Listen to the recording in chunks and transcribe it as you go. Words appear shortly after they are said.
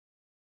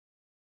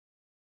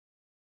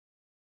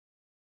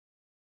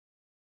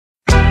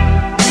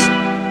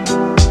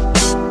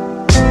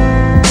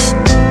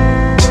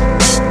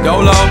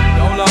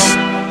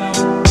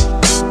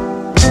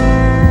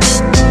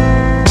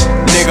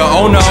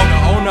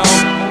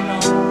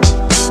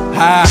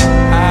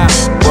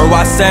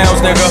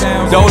Soundz, nigga.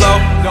 Dolo.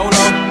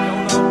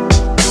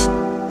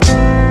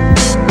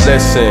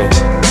 Listen.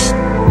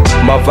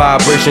 My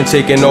vibration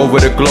taking over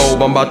the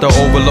globe. I'm about to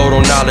overload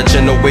on knowledge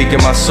and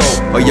awaken my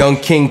soul. A young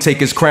king take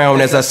his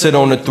crown as I sit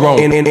on the throne.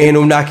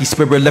 Anunnaki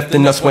spirit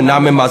lifting us when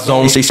I'm in my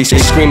zone. They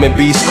screaming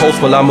beast coast,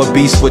 well I'm a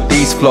beast with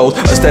these flows.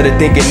 Instead of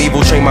thinking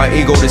evil, train my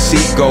ego to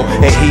seek go.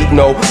 And heat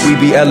no, we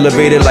be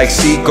elevated like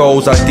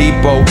seagulls. Our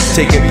depot,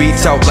 taking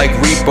beats out like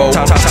repo.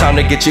 Time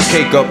to get your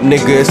cake up,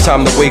 nigga, it's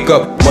time to wake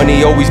up.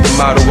 Money always the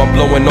motto, I'm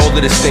blowing all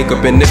of this stink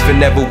up. And if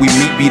and ever we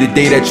meet, be the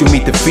day that you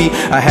meet the feet.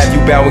 I have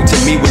you bowing to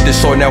me with this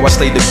sword, now I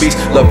slay the beast.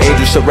 Love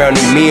angels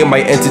surrounding me, and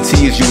my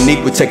entity is unique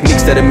with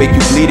techniques that'll make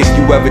you bleed if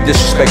you ever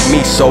disrespect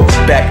me. So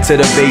back to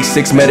the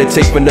basics,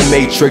 meditate from the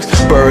matrix.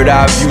 Bird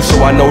eye view,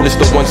 so I notice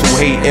the ones who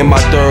hate. In my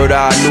third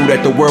eye, I knew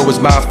that the world was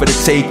mine for the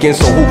taking.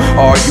 So who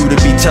are you to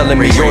be telling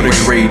me you're the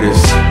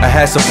greatest? I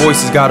had some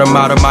voices, got them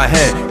out of my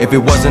head. If it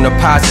wasn't a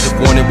positive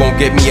one, it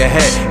won't get me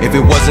ahead. If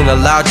it wasn't a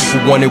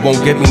logical one, it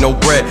won't get me no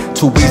bread.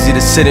 Too easy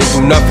to sit and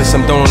do nothing,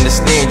 some don't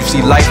understand. You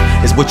see, life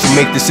is what you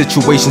make the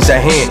situations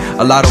at hand.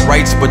 A lot of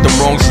rights, but the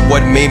wrongs is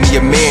what made me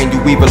a man.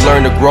 You even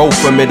learn to grow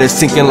from it, it's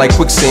sinking like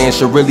quicksand.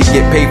 Should really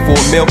get paid for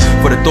a meal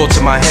for the thoughts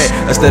in my head,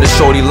 instead of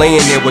shorty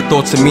laying there with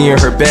thoughts of me in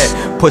her bed.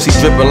 Pussy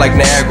dripping like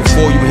Niagara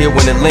before you hear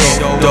when it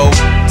land. Though,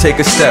 take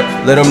a step,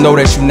 let them know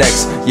that you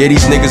next. Yeah,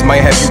 these niggas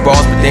might have you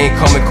balls, but they ain't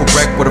coming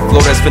correct. With a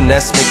flow that's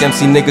finesse, make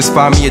MC niggas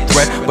find me a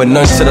threat, but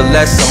none to the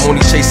less. I'm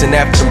only chasing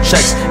after them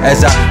checks.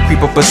 As I creep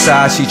up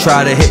beside, she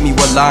try to hit me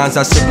with lines.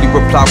 I simply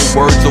reply with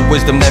words of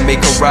wisdom that make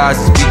her rise.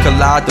 As we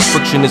collide, the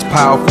friction is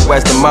powerful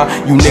as the mind.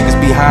 You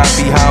niggas behind,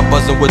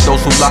 buzzing with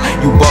those who lie.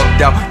 You bugged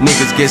out,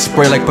 niggas get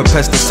sprayed like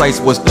pesticides.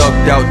 Was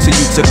ducked out till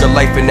you took a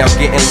life and now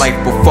getting life.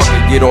 But fuck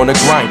it, get on the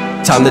grind.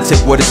 Time to take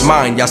what is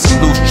mine. Y'all some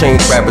loose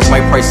change rappers, my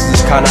prices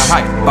is kinda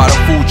high. Bottom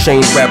food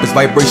chain rappers,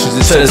 vibrations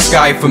into the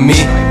sky for me.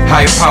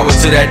 High power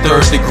to that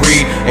third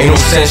degree. Ain't no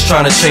sense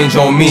trying to change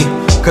on me,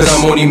 cause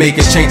I'm only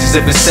making changes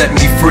if it set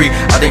me free.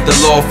 I thank the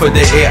Lord for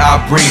the air I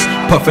breathe.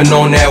 Puffing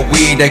on that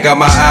weed that got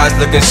my eyes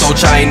looking so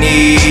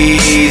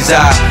Chinese.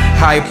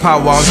 High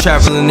power, I'm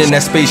traveling in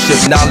that spaceship.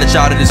 Knowledge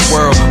out of this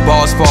world,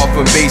 bars far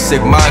from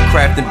basic.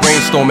 Minecraft and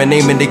brainstorming,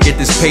 aiming to get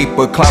this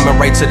paper. Climbing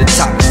right to the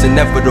top, it's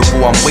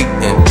inevitable, I'm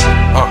waiting.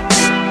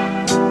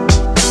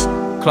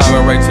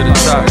 Climbing right to the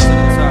top.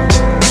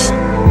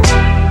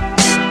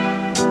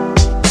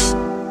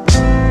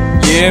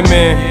 Yeah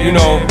man, you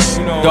know,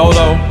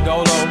 Dolo.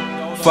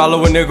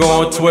 Follow a nigga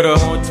on Twitter,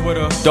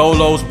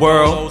 Dolo's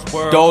World,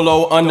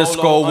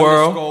 Dolo_world,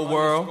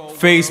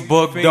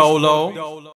 Facebook, Dolo.